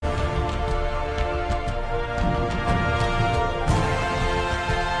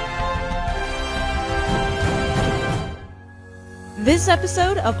This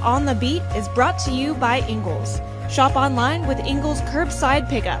episode of On the Beat is brought to you by Ingles. Shop online with Ingles Curbside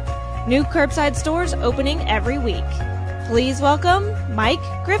Pickup. New curbside stores opening every week. Please welcome Mike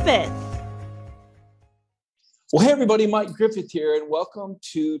Griffith. Well, hey everybody, Mike Griffith here, and welcome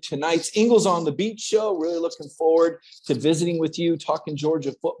to tonight's Ingles on the Beat show. Really looking forward to visiting with you, talking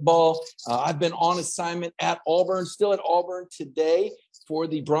Georgia football. I've been on assignment at Auburn, still at Auburn today for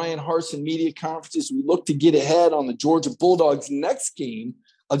the Brian Harsin Media Conferences. We look to get ahead on the Georgia Bulldogs' next game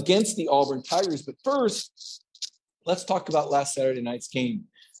against the Auburn Tigers. But first, let's talk about last Saturday night's game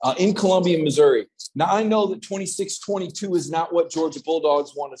in Columbia, Missouri. Now, I know that 26-22 is not what Georgia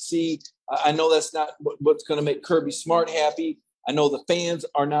Bulldogs want to see. I know that's not what's going to make Kirby Smart happy. I know the fans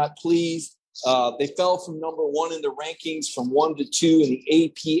are not pleased. They fell from number one in the rankings from 1 to 2 in the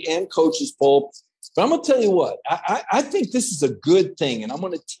AP and coaches poll. But I'm going to tell you what, I think this is a good thing. And I'm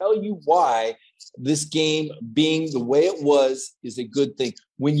going to tell you why this game being the way it was is a good thing.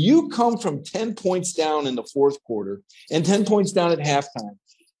 When you come from 10 points down in the fourth quarter and 10 points down at halftime,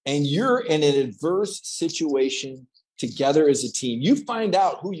 and you're in an adverse situation together as a team, you find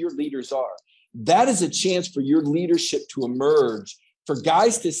out who your leaders are. That is a chance for your leadership to emerge, for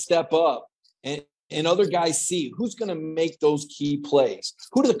guys to step up and other guys see who's going to make those key plays.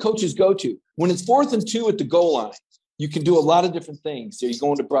 Who do the coaches go to? When it's 4th and 2 at the goal line, you can do a lot of different things. So you're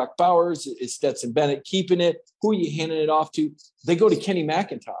going to Brock Bowers, is Stetson Bennett keeping it? Who are you handing it off to? They go to Kenny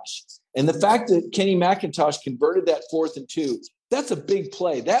McIntosh. And the fact that Kenny McIntosh converted that 4th and 2, that's a big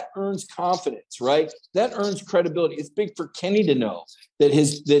play. That earns confidence, right? That earns credibility. It's big for Kenny to know that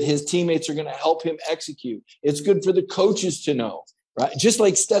his teammates are going to help him execute. It's good for the coaches to know, right? Just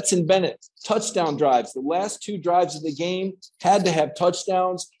like Stetson Bennett, touchdown drives. The last 2 drives of the game had to have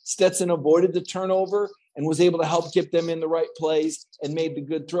touchdowns. Stetson avoided the turnover and was able to help get them in the right plays and made the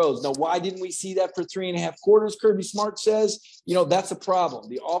good throws. Now, why didn't we see that for 3.5 quarters? Kirby Smart says, that's a problem.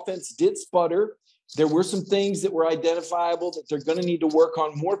 The offense did sputter. There were some things that were identifiable that they're going to need to work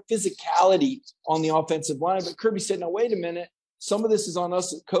on, more physicality on the offensive line. But Kirby said, now, wait a minute. Some of this is on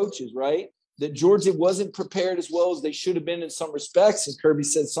us as coaches, right? That Georgia wasn't prepared as well as they should have been in some respects. And Kirby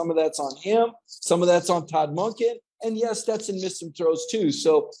said some of that's on him. Some of that's on Todd Monken. And yes, Stetson missed some throws too.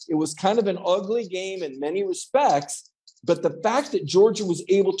 So it was kind of an ugly game in many respects. But the fact that Georgia was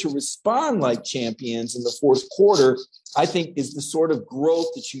able to respond like champions in the fourth quarter, I think, is the sort of growth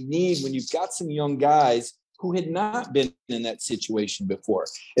that you need when you've got some young guys who had not been in that situation before.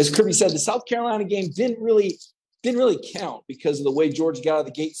 As Kirby said, the South Carolina game didn't really count because of the way Georgia got out of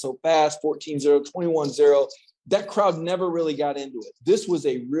the gate so fast, 14-0, 21-0. That crowd never really got into it. This was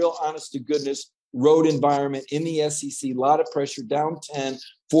a real honest-to-goodness road environment in the SEC, a lot of pressure, down 10,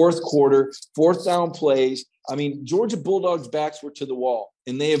 fourth quarter, fourth down plays. I mean, Georgia Bulldogs' backs were to the wall,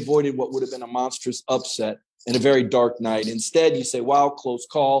 and they avoided what would have been a monstrous upset and a very dark night. Instead, you say, wow, close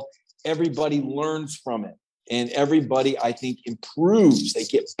call. Everybody learns from it, and everybody, I think, improves. They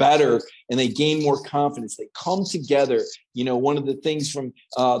get better, and they gain more confidence. They come together. One of the things from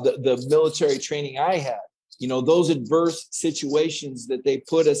the military training I had, those adverse situations that they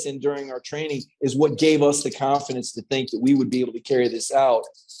put us in during our training is what gave us the confidence to think that we would be able to carry this out,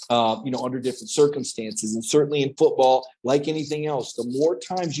 under different circumstances. And certainly in football, like anything else, the more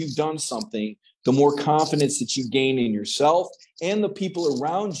times you've done something, the more confidence that you gain in yourself and the people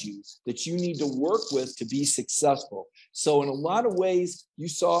around you that you need to work with to be successful. So in a lot of ways, you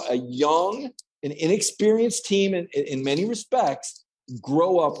saw a young and inexperienced team in many respects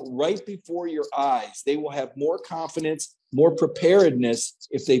grow up right before your eyes. They will have more confidence, more preparedness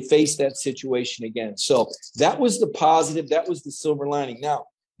if they face that situation again. So that was the positive. That was the silver lining. Now,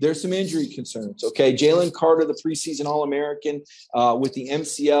 there's some injury concerns, okay? Jalen Carter, the preseason All-American with the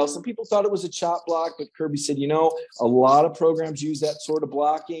MCL. Some people thought it was a chop block, but Kirby said, a lot of programs use that sort of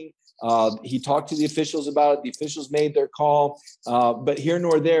blocking. He talked to the officials about it. The officials made their call. But here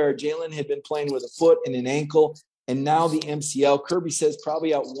nor there, Jalen had been playing with a foot and an ankle, and now the MCL. Kirby says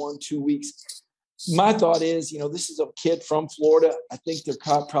probably out 1-2 weeks. My thought is, this is a kid from Florida. I think they're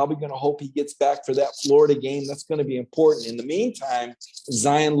probably going to hope he gets back for that Florida game. That's going to be important. In the meantime,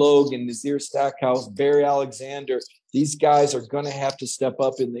 Zion Logan, Nazir Stackhouse, Barry Alexander, these guys are going to have to step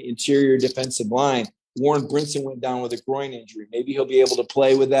up in the interior defensive line. Warren Brinson went down with a groin injury. Maybe he'll be able to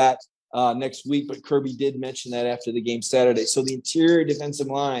play with that next week, but Kirby did mention that after the game Saturday. So the interior defensive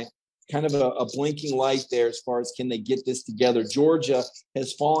line, kind of a blinking light there as far as can they get this together. Georgia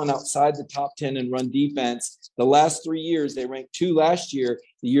has fallen outside the top 10 in run defense. The last 3 years, they ranked 2 last year.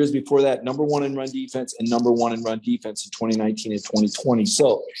 The years before that, number 1 in run defense and number 1 in run defense in 2019 and 2020.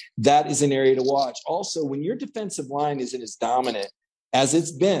 So that is an area to watch. Also, when your defensive line isn't as dominant as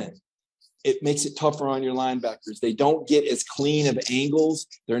it's been, it makes it tougher on your linebackers. They don't get as clean of angles.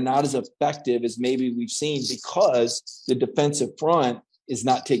 They're not as effective as maybe we've seen because the defensive front is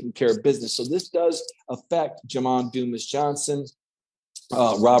not taking care of business. So this does affect Jamon Dumas-Johnson,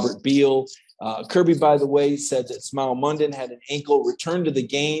 Robert Beal. Kirby, by the way, said that Smile Munden had an ankle, return to the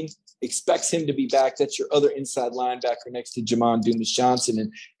game, expects him to be back. That's your other inside linebacker next to Jamon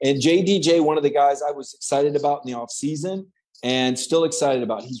Dumas-Johnson. And JDJ, one of the guys I was excited about in the offseason and still excited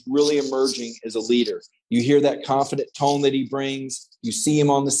about. He's really emerging as a leader. You hear that confident tone that he brings. You see him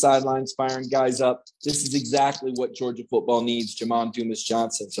on the sidelines firing guys up. This is exactly what Georgia football needs, Jamon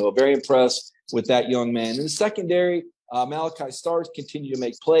Dumas-Johnson. So very impressed with that young man. In the secondary, Malachi Starks continued to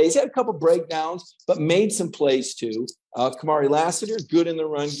make plays. He had a couple breakdowns, but made some plays too. Kamari Lassiter, good in the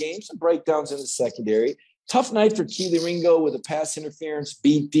run game. Some breakdowns in the secondary. Tough night for Keely Ringo with a pass interference,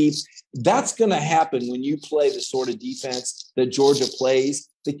 beat deep. That's going to happen when you play the sort of defense that Georgia plays.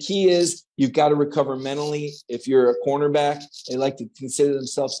 The key is you've got to recover mentally. If you're a cornerback, they like to consider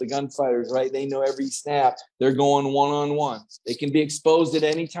themselves the gunfighters, right? They know every snap. They're going one-on-one. They can be exposed at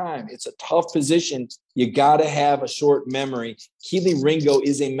any time. It's a tough position. You got to have a short memory. Keely Ringo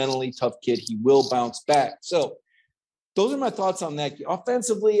is a mentally tough kid. He will bounce back. So those are my thoughts on that.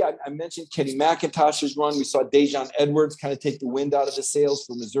 Offensively, I mentioned Kenny McIntosh's run. We saw Dejon Edwards kind of take the wind out of the sails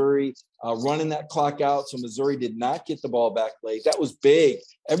for Missouri, running that clock out. So Missouri did not get the ball back late. That was big.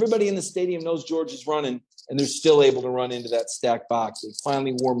 Everybody in the stadium knows Georgia's running, and they're still able to run into that stacked box. They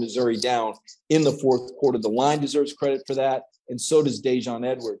finally wore Missouri down in the fourth quarter. The line deserves credit for that, and so does Dejon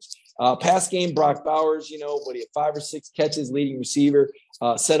Edwards. Pass game, Brock Bowers, he had 5 or 6 catches, leading receiver,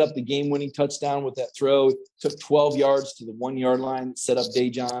 set up the game-winning touchdown with that throw, took 12 yards to the 1-yard line, set up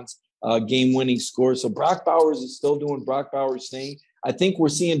Dejon's game-winning score. So Brock Bowers is still doing Brock Bowers' thing. I think we're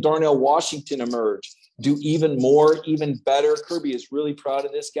seeing Darnell Washington emerge, do even more, even better. Kirby is really proud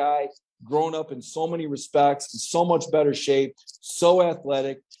of this guy, grown up in so many respects, in so much better shape, so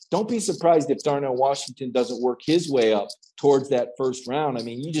athletic. Don't be surprised if Darnell Washington doesn't work his way up towards that first round. I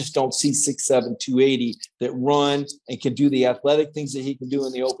mean, you just don't see 6'7", 280 that run and can do the athletic things that he can do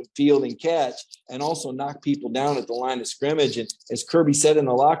in the open field and catch, and also knock people down at the line of scrimmage. And as Kirby said in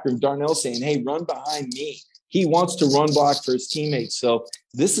the locker room, Darnell saying, hey, run behind me. He wants to run block for his teammates. So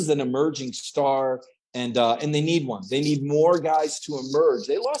this is an emerging star. And they need one. They need more guys to emerge.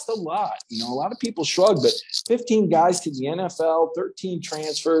 They lost a lot. A lot of people shrug, but 15 guys to the NFL, 13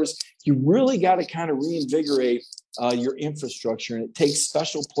 transfers. You really got to kind of reinvigorate your infrastructure, and it takes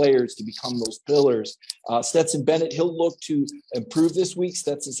special players to become those pillars. Stetson Bennett, he'll look to improve this week.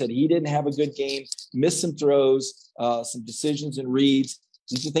 Stetson said he didn't have a good game, missed some throws, some decisions and reads.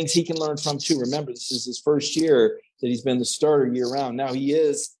 These are things he can learn from too. Remember, this is his first year that he's been the starter year-round. Now he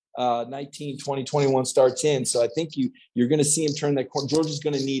is 19, 20, 21 starts in. So I think you're going to see him turn that corner. Georgia's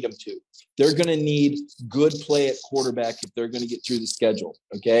going to need him to. They're going to need good play at quarterback if they're going to get through the schedule.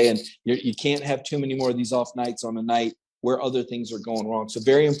 Okay. And you can't have too many more of these off nights on a night where other things are going wrong. So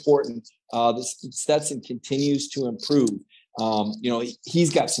very important. Stetson continues to improve.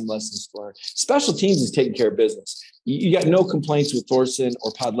 He's got some lessons to learn. Special teams is taking care of business. You got no complaints with Thorson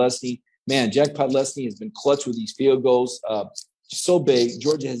or Podlesny. Man, Jack Podlesny has been clutch with these field goals. So big.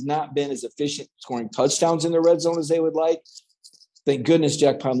 Georgia has not been as efficient scoring touchdowns in the red zone as they would like. Thank goodness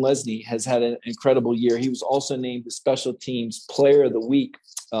Jack Podlesny has had an incredible year. He was also named the Special Teams Player of the Week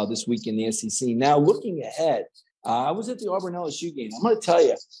this week in the SEC. Now, looking ahead, I was at the Auburn-LSU game. I'm going to tell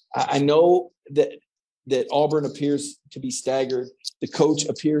you, I know that Auburn appears to be staggered. The coach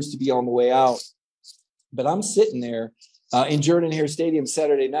appears to be on the way out. But I'm sitting there in Jordan-Hare Stadium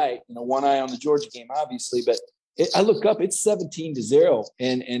Saturday night, one eye on the Georgia game, obviously, but I look up, it's 17-0,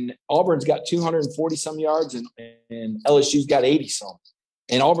 and Auburn's got 240-some yards, and LSU's got 80-some,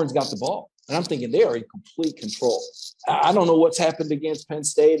 and Auburn's got the ball. And I'm thinking they are in complete control. I don't know what's happened against Penn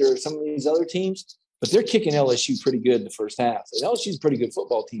State or some of these other teams, but they're kicking LSU pretty good in the first half. And LSU's a pretty good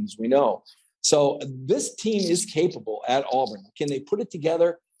football team, as we know. So this team is capable at Auburn. Can they put it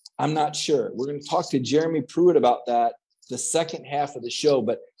together? I'm not sure. We're going to talk to Jeremy Pruitt about that the second half of the show,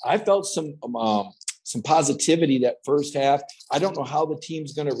 but I felt some positivity that first half. I don't know how the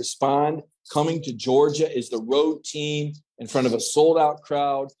team's going to respond. Coming to Georgia is the road team in front of a sold-out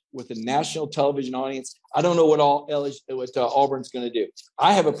crowd with a national television audience. I don't know what Auburn's going to do.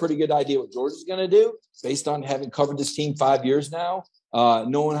 I have a pretty good idea what Georgia's going to do based on having covered this team 5 years now,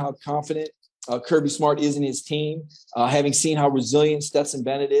 knowing how confident Kirby Smart is in his team, having seen how resilient Stetson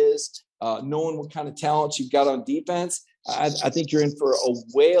Bennett is, knowing what kind of talent you've got on defense. I think you're in for a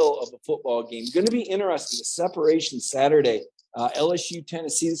whale of a football game. Going to be interesting. The separation Saturday, LSU,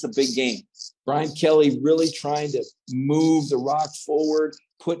 Tennessee. This is a big game. Brian Kelly really trying to move the Rocks forward,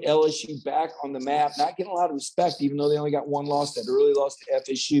 put LSU back on the map, not getting a lot of respect, even though they only got one loss, that early loss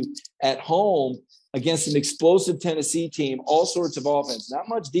to FSU at home against an explosive Tennessee team, all sorts of offense, not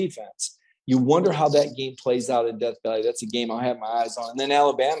much defense. You wonder how that game plays out in Death Valley. That's a game I'll have my eyes on. And then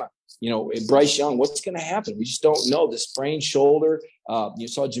Alabama, Bryce Young, what's going to happen? We just don't know. The sprained shoulder. You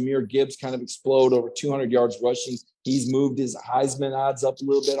saw Jahmyr Gibbs kind of explode, over 200 yards rushing. He's moved his Heisman odds up a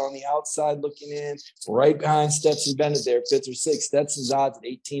little bit on the outside looking in, right behind Stetson Bennett there, 5th or 6th. Stetson's odds at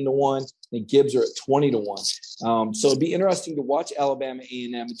 18-1. And Gibbs are at 20-1. So it'd be interesting to watch Alabama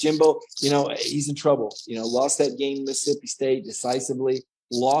A&M. Jimbo, he's in trouble. Lost that game to Mississippi State decisively.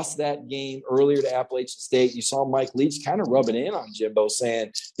 Lost that game earlier to Appalachian State. You saw Mike Leach kind of rubbing in on Jimbo,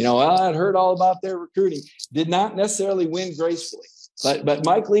 saying, I'd heard all about their recruiting. Did not necessarily win gracefully. But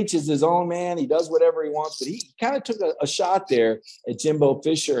Mike Leach is his own man. He does whatever he wants. But he kind of took a shot there at Jimbo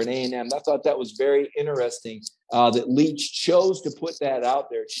Fisher and A&M. I thought that was very interesting that Leach chose to put that out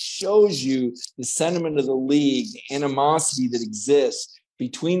there. It shows you the sentiment of the league, the animosity that exists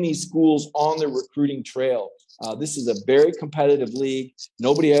between these schools on the recruiting trail. This is a very competitive league.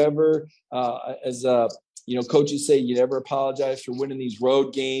 Nobody ever, coaches say, you never apologize for winning these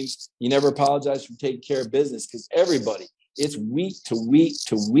road games. You never apologize for taking care of business, because everybody, it's week to week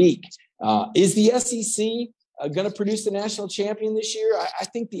to week. Is the SEC going to produce the national champion this year? I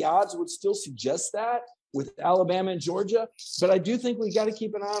think the odds would still suggest that with Alabama and Georgia. But I do think we got to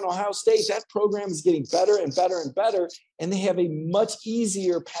keep an eye on Ohio State. That program is getting better and better and better, and they have a much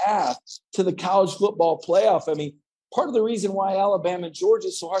easier path to the college football playoff. I mean, part of the reason why Alabama and Georgia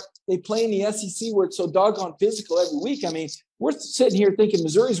is so hard, they play in the SEC where it's so doggone physical every week. I mean, we're sitting here thinking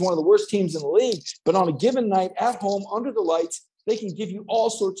Missouri is one of the worst teams in the league, but on a given night at home under the lights, they can give you all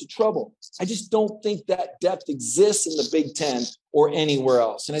sorts of trouble. I just don't think that depth exists in the Big Ten or anywhere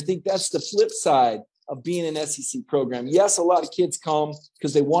else. And I think that's the flip side of being an SEC program. Yes, a lot of kids come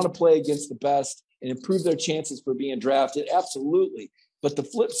because they want to play against the best and improve their chances for being drafted. Absolutely. But the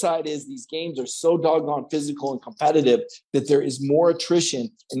flip side is these games are so doggone physical and competitive that there is more attrition,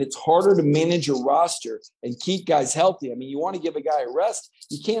 and it's harder to manage your roster and keep guys healthy. I mean, you want to give a guy a rest.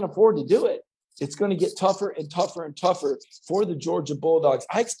 You can't afford to do it. It's going to get tougher and tougher and tougher for the Georgia Bulldogs.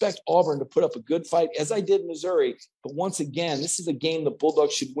 I expect Auburn to put up a good fight, as I did Missouri. But once again, this is a game the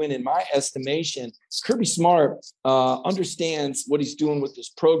Bulldogs should win, in my estimation. Kirby Smart understands what he's doing with this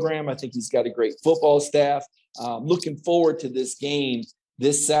program. I think he's got a great football staff. Looking forward to this game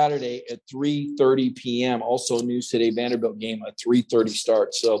this Saturday at 3:30 p.m. Also news today, Vanderbilt game, a 3:30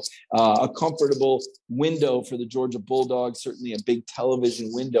 start. So a comfortable window for the Georgia Bulldogs, certainly a big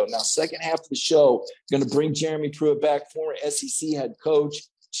television window. Now, second half of the show, going to bring Jeremy Pruitt back, former SEC head coach,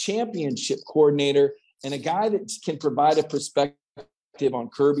 championship coordinator, and a guy that can provide a perspective on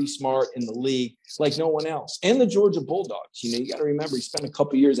Kirby Smart in the league like no one else. And the Georgia Bulldogs. You got to remember, he spent a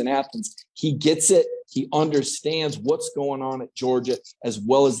couple years in Athens. He gets it. He understands what's going on at Georgia, as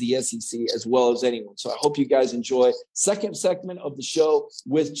well as the SEC, as well as anyone. So I hope you guys enjoy second segment of the show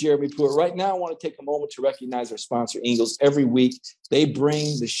with Jeremy Pruitt. Right now, I want to take a moment to recognize our sponsor, Ingles. Every week, they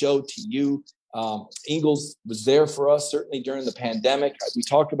bring the show to you. Ingles was there for us, certainly during the pandemic. We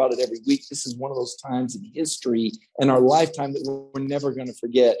talk about it every week. This is one of those times in history in our lifetime that we're never going to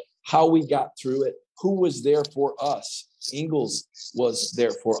forget. How we got through it, who was there for us. Ingles was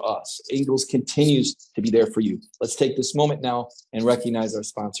there for us. Ingles continues to be there for you. Let's take this moment now and recognize our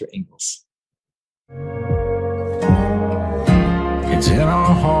sponsor, Ingles. It's in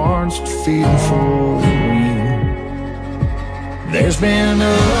our hearts to feel for real. There's been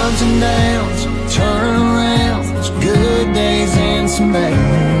ups and downs, turnarounds, good days and some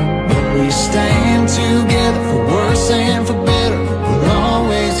bad. But we stand together for worse and for better. We'll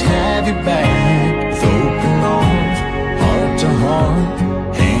always have your back with open arms, heart to heart,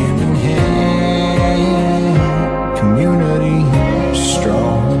 hand in hand. Community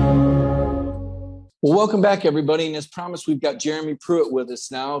strong. Well, welcome back, everybody. And as promised, we've got Jeremy Pruitt with us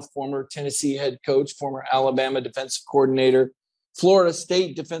now, former Tennessee head coach, former Alabama defensive coordinator, Florida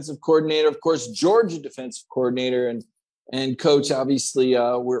State defensive coordinator, of course, Georgia defensive coordinator, and coach. Obviously,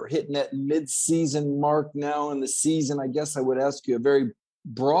 we're hitting that mid-season mark now in the season. I guess I would ask you a very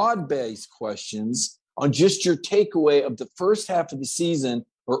broad-based questions on just your takeaway of the first half of the season,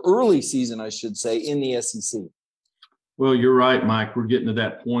 or early season, I should say, in the SEC. Well, you're right, Mike. We're getting to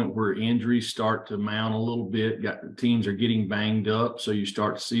that point where injuries start to mount a little bit. Teams are getting banged up, so you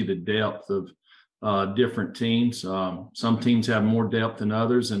start to see the depth of different teams. Some teams have more depth than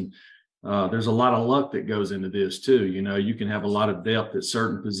others, and there's a lot of luck that goes into this too. You can have a lot of depth at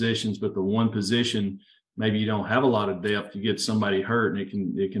certain positions, but the one position maybe you don't have a lot of depth, you get somebody hurt,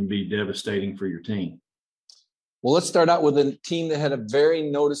 and it can be devastating for your team. Well, let's start out with a team that had a very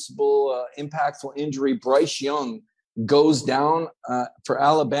noticeable, impactful injury. Bryce Young goes down for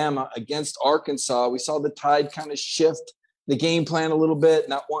Alabama against Arkansas. We saw the tide kind of shift the game plan a little bit,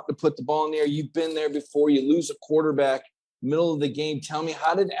 not wanting to put the ball in the air. You've been there before. You lose a quarterback middle of the game. Tell me,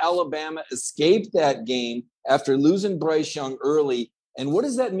 how did Alabama escape that game after losing Bryce Young early? And what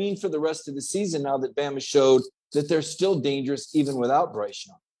does that mean for the rest of the season now that Bama showed that they're still dangerous even without Bryce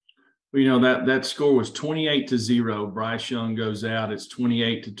Young? Well, that score was 28-0. Bryce Young goes out. It's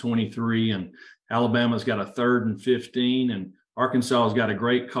 28-23, and Alabama's got a 3rd and 15, and Arkansas has got a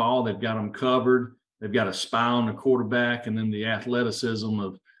great call. They've got them covered. They've got a spy on the quarterback, and then the athleticism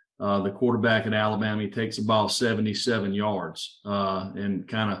of the quarterback at Alabama. He takes the ball 77 yards and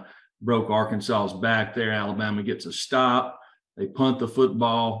kind of broke Arkansas's back there. Alabama gets a stop. They punt the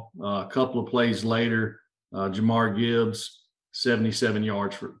football. A couple of plays later, Jamar Gibbs, 77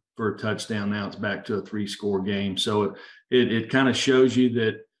 yards for a touchdown. Now it's back to a 3-score game. So it kind of shows you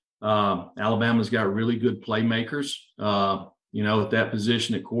that Alabama's got really good playmakers. At that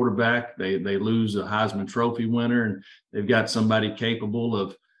position at quarterback, they lose a Heisman Trophy winner, and they've got somebody capable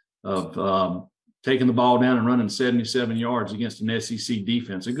of taking the ball down and running 77 yards against an SEC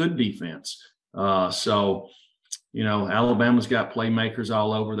defense, a good defense. Alabama's got playmakers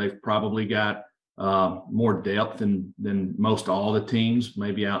all over. They've probably got more depth than most all the teams,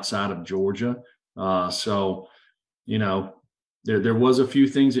 maybe outside of Georgia. There was a few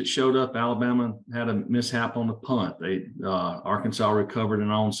things that showed up. Alabama had a mishap on the punt. Arkansas recovered an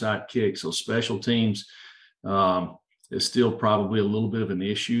onside kick. So special teams is still probably a little bit of an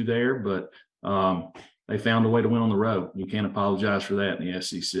issue there, but they found a way to win on the road. You can't apologize for that in the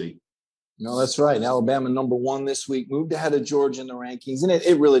SEC. No, that's right. Alabama #1 this week, moved ahead of Georgia in the rankings. And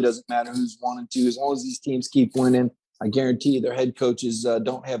it really doesn't matter who's 1 and 2. As long as these teams keep winning, I guarantee you their head coaches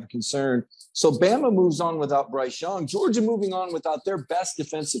don't have a concern. So Bama moves on without Bryce Young. Georgia moving on without their best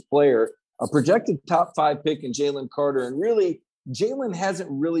defensive player, a projected top 5 pick in Jalen Carter. And really, Jalen hasn't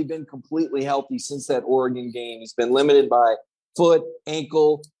really been completely healthy since that Oregon game. He's been limited by foot,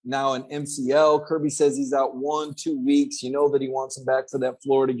 ankle, now an MCL. Kirby says he's out 1-2 weeks. You know that he wants him back for that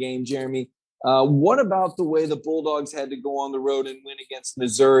Florida game, Jeremy. What about the way the Bulldogs had to go on the road and win against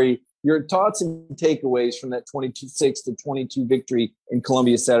Missouri? Your thoughts and takeaways from that 22-6 victory in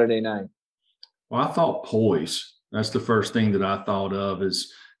Columbia Saturday night? Well, I thought poise. That's the first thing that I thought of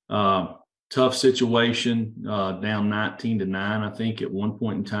is tough situation, down 19-9, I think, at one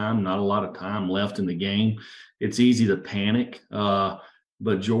point in time. Not a lot of time left in the game. It's easy to panic,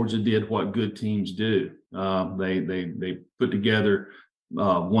 but Georgia did what good teams do. They put together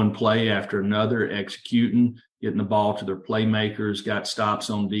one play after another, executing, getting the ball to their playmakers, got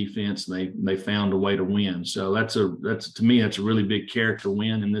stops on defense. And they found a way to win. So that's to me, that's a really big character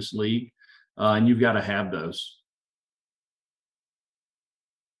win in this league, and you've got to have those.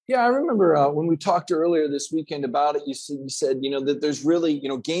 Yeah, I remember when we talked earlier this weekend about it, you said, that there's really,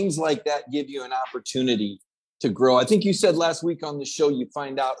 games like that give you an opportunity to grow. I think you said last week on the show, you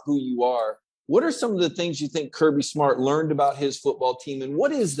find out who you are. What are some of the things you think Kirby Smart learned about his football team, and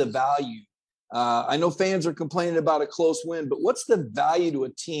what is the value? I know fans are complaining about a close win, but what's the value to a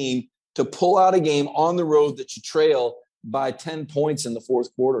team to pull out a game on the road that you trail by 10 points in the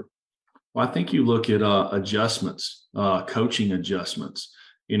fourth quarter? Well, I think you look at adjustments, coaching adjustments.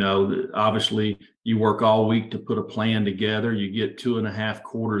 Obviously you work all week to put a plan together. You get 2.5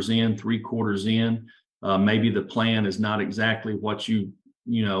 quarters in, 3 quarters in. Maybe the plan is not exactly what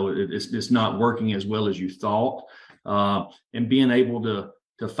it's not working as well as you thought. And being able to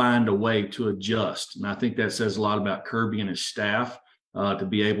find a way to adjust. And I think that says a lot about Kirby and his staff, to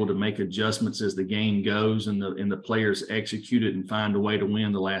be able to make adjustments as the game goes and the players execute it and find a way to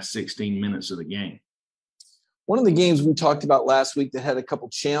win the last 16 minutes of the game. One of the games we talked about last week that had a couple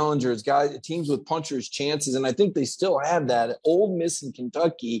challengers, teams with punchers' chances, and I think they still have that at Ole Miss and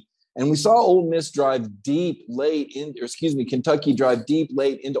Kentucky. And we saw Kentucky drive deep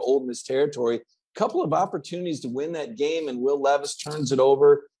late into Ole Miss territory. A couple of opportunities to win that game, and Will Levis turns it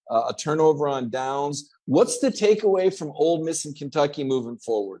over, a turnover on downs. What's the takeaway from Ole Miss and Kentucky moving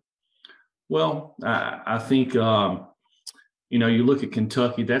forward? Well, I think you look at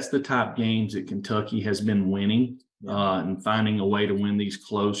Kentucky, that's the top games that Kentucky has been winning, and finding a way to win these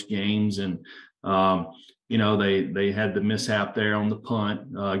close games. And, they had the mishap there on the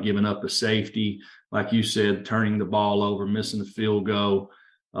punt, giving up a safety, like you said, turning the ball over, missing the field goal,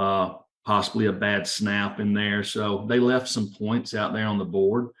 possibly a bad snap in there. So they left some points out there on the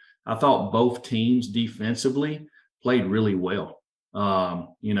board. I thought both teams defensively played really well.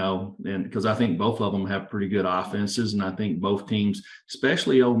 And because I think both of them have pretty good offenses, and I think both teams,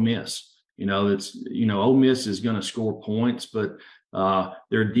 especially Ole Miss, Ole Miss is going to score points, but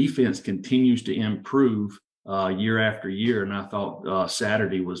their defense continues to improve year after year. And I thought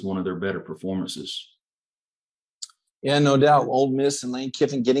Saturday was one of their better performances. Yeah, no doubt. Ole Miss and Lane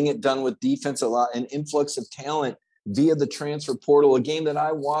Kiffin getting it done with defense a lot, an influx of talent via the transfer portal, a game that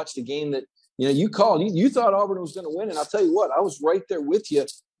I watched, a game that, you called. You thought Auburn was going to win, and I'll tell you what, I was right there with you.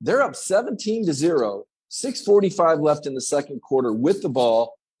 They're up 17-0, 6:45 left in the second quarter with the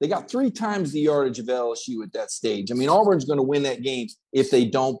ball. They got 3 times the yardage of LSU at that stage. I mean, Auburn's going to win that game if they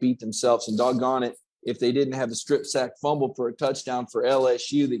don't beat themselves, and doggone it, if they didn't have a strip sack fumble for a touchdown for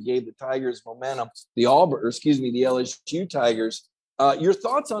LSU that gave the Tigers momentum, the LSU Tigers. Your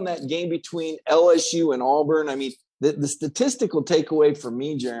thoughts on that game between LSU and Auburn? I mean, the statistical takeaway for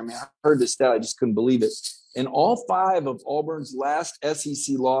me, Jeremy, I heard this stat, I just couldn't believe it. In all 5 of Auburn's last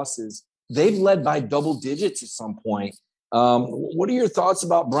SEC losses, they've led by double digits at some point. What are your thoughts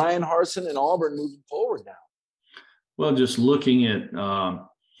about Brian Harsin and Auburn moving forward now? Well, just looking at,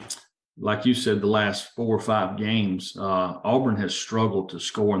 like you said, the last 4 or 5 games, Auburn has struggled to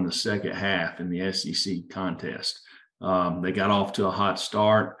score in the second half in the SEC contest. They got off to a hot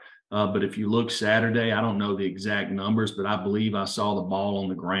start. But if you look Saturday, I don't know the exact numbers, but I believe I saw the ball on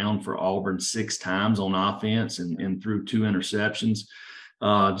the ground for Auburn 6 times on offense and threw 2 interceptions.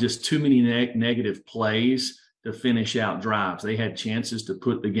 Just too many negative plays to finish out drives. They had chances to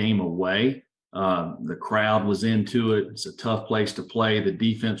put the game away. The crowd was into it. It's a tough place to play. The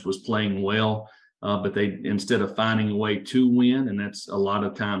defense was playing well, but they, instead of finding a way to win, and that's a lot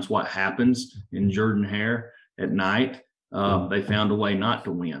of times what happens in Jordan-Hare at night, they found a way not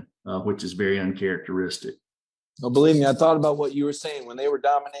to win. Which is very uncharacteristic. Well, believe me, I thought about what you were saying when they were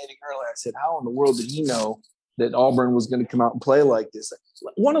dominating early. I said, how in the world did he know that Auburn was going to come out and play like this?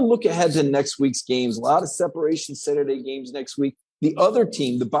 I want to look ahead to next week's games. A lot of separation Saturday games next week. The other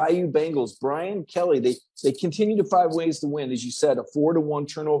team, the Bayou Bengals, Brian Kelly, they continue to find ways to win. As you said, a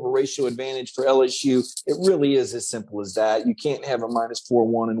 4-to-1 turnover ratio advantage for LSU. It really is as simple as that. You can't have a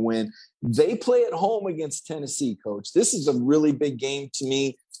 -4-1 and win. They play at home against Tennessee, Coach. This is a really big game to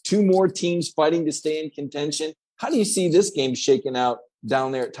me. 2 more teams fighting to stay in contention. How do you see this game shaking out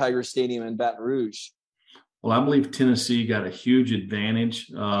down there at Tiger Stadium in Baton Rouge? Well, I believe Tennessee got a huge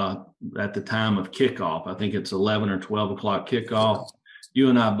advantage at the time of kickoff. I think it's 11 or 12 o'clock kickoff. You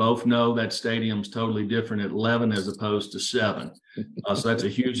and I both know that stadium's totally different at 11 as opposed to 7. So that's a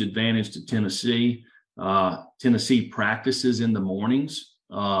huge advantage to Tennessee. Tennessee practices in the mornings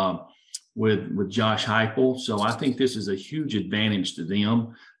with Josh Heupel. So I think this is a huge advantage to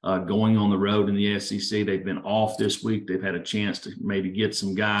them going on the road in the SEC. They've been off this week. They've had a chance to maybe get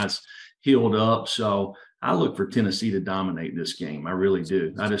some guys healed up. So I look for Tennessee to dominate this game. I really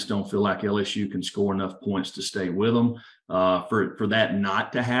do. I just don't feel like LSU can score enough points to stay with them. For that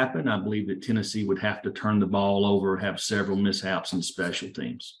not to happen, I believe that Tennessee would have to turn the ball over, have several mishaps in special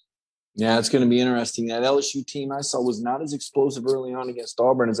teams. Yeah, it's going to be interesting. That LSU team I saw was not as explosive early on against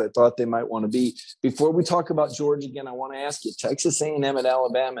Auburn as I thought they might want to be. Before we talk about Georgia again, I want to ask you, Texas A&M at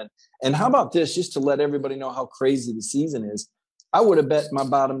Alabama. And how about this, just to let everybody know how crazy the season is? I would have bet my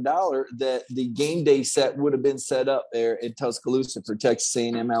bottom dollar that the game day set would have been set up there at Tuscaloosa for Texas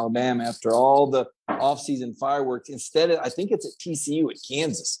A&M Alabama after all the offseason fireworks. Instead, I think it's at TCU at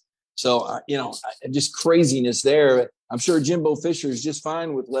Kansas. So, just craziness there. I'm sure Jimbo Fisher is just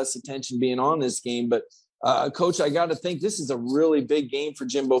fine with less attention being on this game. But, Coach, I got to think this is a really big game for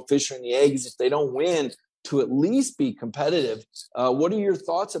Jimbo Fisher and the Aggies if they don't win to at least be competitive. What are your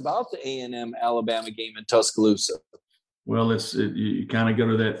thoughts about the A&M Alabama game in Tuscaloosa? Well, you kind of go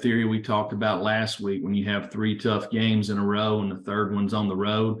to that theory we talked about last week when you have 3 tough games in a row and the third one's on the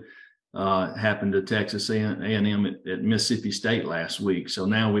road. Happened to Texas A&M at Mississippi State last week. So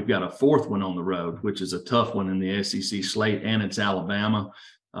now we've got a 4th one on the road, which is a tough one in the SEC slate, and it's Alabama.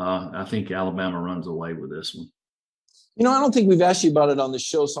 I think Alabama runs away with this one. I don't think we've asked you about it on the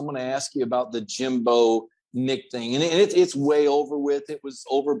show, so I'm going to ask you about the Jimbo Nick thing. And it's way over with. It was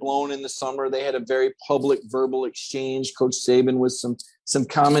overblown in the summer. They had a very public verbal exchange. Coach Saban with some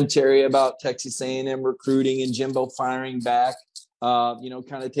commentary about Texas A&M recruiting and Jimbo firing back,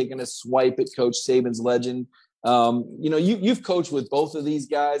 kind of taking a swipe at Coach Saban's legend. You've coached with both of these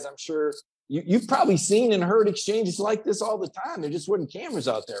guys. I'm sure you've probably seen and heard exchanges like this all the time. There just weren't cameras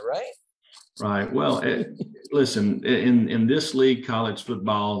out there, right? Right. Well, listen, in this league, college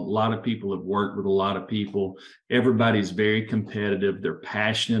football, a lot of people have worked with a lot of people. Everybody's very competitive. They're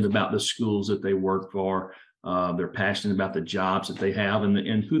passionate about the schools that they work for. They're passionate about the jobs that they have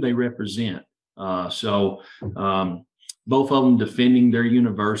and who they represent. So both of them defending their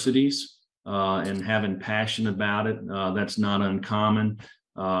universities and having passion about it. That's not uncommon.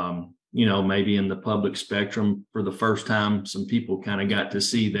 Maybe in the public spectrum for the first time, some people kind of got to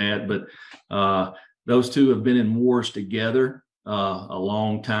see that, but those two have been in wars together a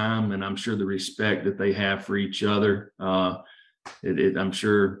long time, and I'm sure the respect that they have for each other, I'm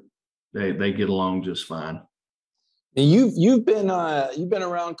sure they get along just fine. And you've been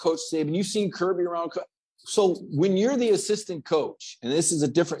around Coach Saban. You've seen Kirby around. So when you're the assistant coach, and this is a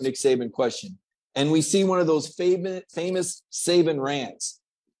different Nick Saban question, and we see one of those famous Saban rants,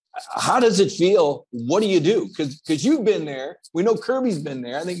 how does it feel? What do you do? Because you've been there. We know Kirby's been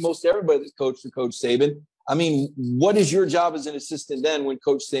there. I think most everybody that's coached for Coach Saban. I mean, what is your job as an assistant then when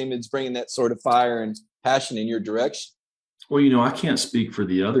Coach Saban's bringing that sort of fire and passion in your direction? Well, I can't speak for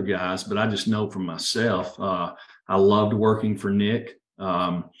the other guys, but I just know for myself, I loved working for Nick.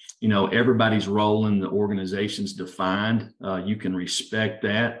 Everybody's role in the organization's defined. You can respect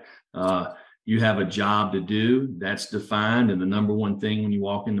that. You have a job to do that's defined. And the number one thing when you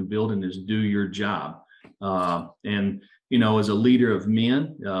walk in the building is do your job. As a leader of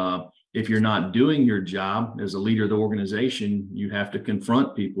men, if you're not doing your job as a leader of the organization, you have to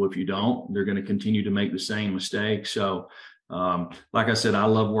confront people. If you don't, they're going to continue to make the same mistakes. So, like I said, I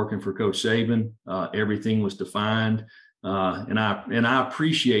love working for Coach Saban. Everything was defined, and I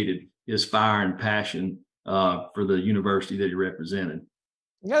appreciated his fire and passion for the university that he represented.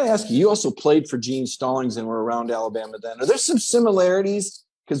 I got to ask you. You also played for Gene Stallings and were around Alabama then. Are there some similarities?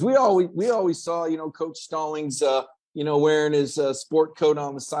 Because we always saw Coach Stallings wearing his sport coat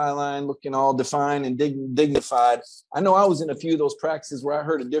on the sideline, looking all defined and dignified. I know I was in a few of those practices where I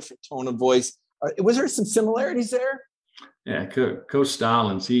heard a different tone of voice. Was there some similarities there? Yeah, Coach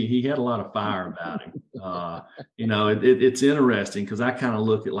Stallings, he had a lot of fire about him. It's interesting because I kind of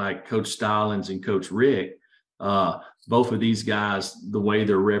look at like Coach Stallings and Coach Rick. Both of these guys, the way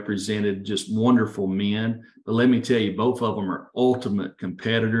they're represented, just wonderful men. But let me tell you, both of them are ultimate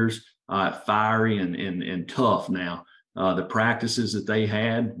competitors, fiery and tough now. The practices that they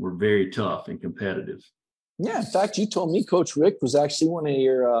had were very tough and competitive. Yeah, in fact, you told me Coach Rick was actually one of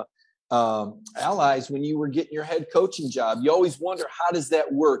your allies when you were getting your head coaching job. You always wonder, how does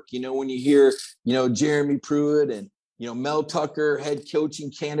that work? When you hear, Jeremy Pruitt and, Mel Tucker, head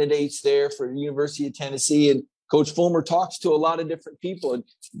coaching candidates there for the University of Tennessee, and Coach Fulmer talks to a lot of different people, and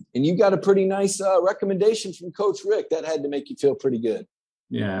you got a pretty nice recommendation from Coach Rick. That had to make you feel pretty good.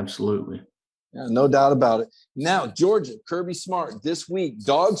 Yeah, absolutely. Yeah, no doubt about it. Now, Georgia, Kirby Smart this week,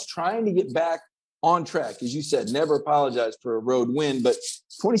 Dogs trying to get back on track. As you said, never apologize for a road win, but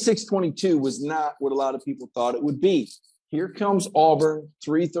 26-22 was not what a lot of people thought it would be. Here comes Auburn,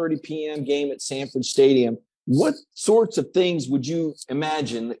 3:30 p.m. game at Sanford Stadium. What sorts of things would you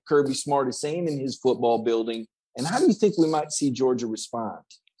imagine that Kirby Smart is saying in his football building, and how do you think we might see Georgia respond?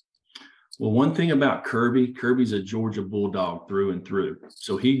 Well, one thing about Kirby's a Georgia Bulldog through and through.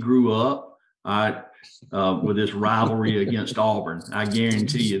 So he grew up with this rivalry against Auburn. I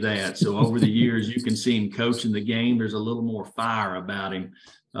guarantee you that. So over the years, you can see him coaching the game. There's a little more fire about him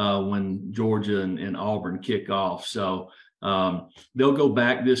when Georgia and Auburn kick off. So they'll go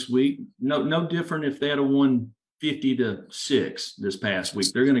back this week. No different if they had won 50-6 this past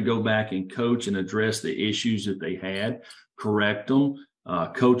week. They're going to go back and coach and address the issues that they had, correct them,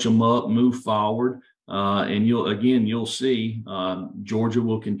 coach them up, move forward. And you'll see Georgia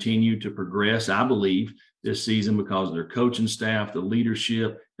will continue to progress, I believe, this season because of their coaching staff, the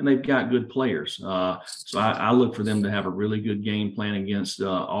leadership, and they've got good players. So I look for them to have a really good game plan against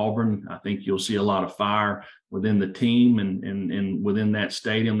Auburn. I think you'll see a lot of fire within the team and within that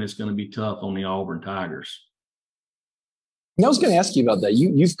stadium. It's going to be tough on the Auburn Tigers. I was going to ask you about that.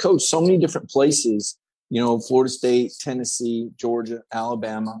 You've coached so many different places, Florida State, Tennessee, Georgia,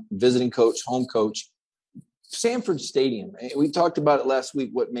 Alabama, visiting coach, home coach. Sanford Stadium, we talked about it last week,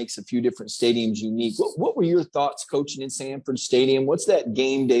 what makes a few different stadiums unique. What were your thoughts coaching in Sanford Stadium? What's that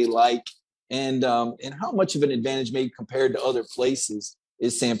game day like? And how much of an advantage maybe compared to other places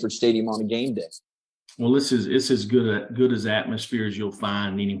is Sanford Stadium on a game day? Well, it's as good as atmosphere as you'll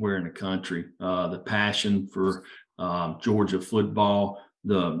find anywhere in the country. The passion for Georgia football,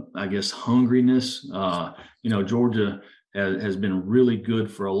 the, hungriness. Georgia has been really good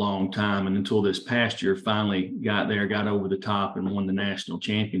for a long time, and until this past year finally got over the top and won the national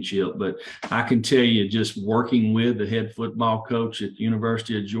championship. But I can tell you, just working with the head football coach at the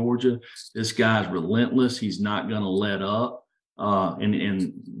University of Georgia, this guy's relentless. He's not going to let up.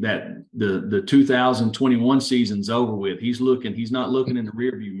 And that the 2021 season's over with. He's not looking in the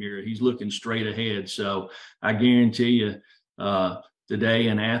rearview mirror. He's looking straight ahead. So I guarantee you, today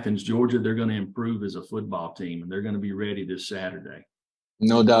in Athens, Georgia, they're going to improve as a football team, and they're going to be ready this Saturday.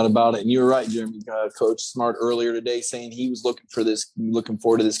 No doubt about it. And you're right, Jeremy. Coach Smart earlier today saying he was looking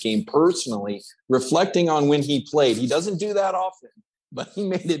forward to this game personally, reflecting on when he played. He doesn't do that often, but he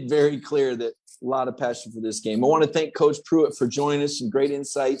made it very clear that a lot of passion for this game. I want to thank Coach Pruitt for joining us. Some great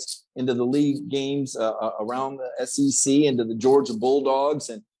insights into the league games around the SEC, into the Georgia Bulldogs,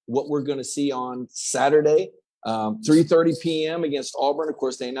 and what we're going to see on Saturday. 3:30 p.m. against Auburn. Of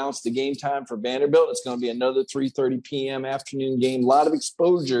course, they announced the game time for Vanderbilt. It's going to be another 3:30 p.m. afternoon game. A lot of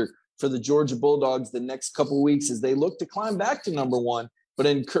exposure for the Georgia Bulldogs the next couple of weeks as they look to climb back to number one, but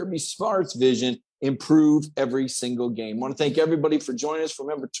in Kirby Smart's vision, improve every single game. I want to thank everybody for joining us.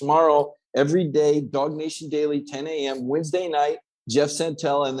 Remember, tomorrow, every day, Dog Nation Daily, 10 a.m., Wednesday night, Jeff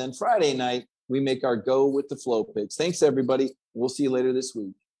Santel, and then Friday night, we make our Go with the Flow picks. Thanks, everybody. We'll see you later this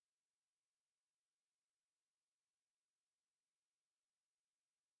week.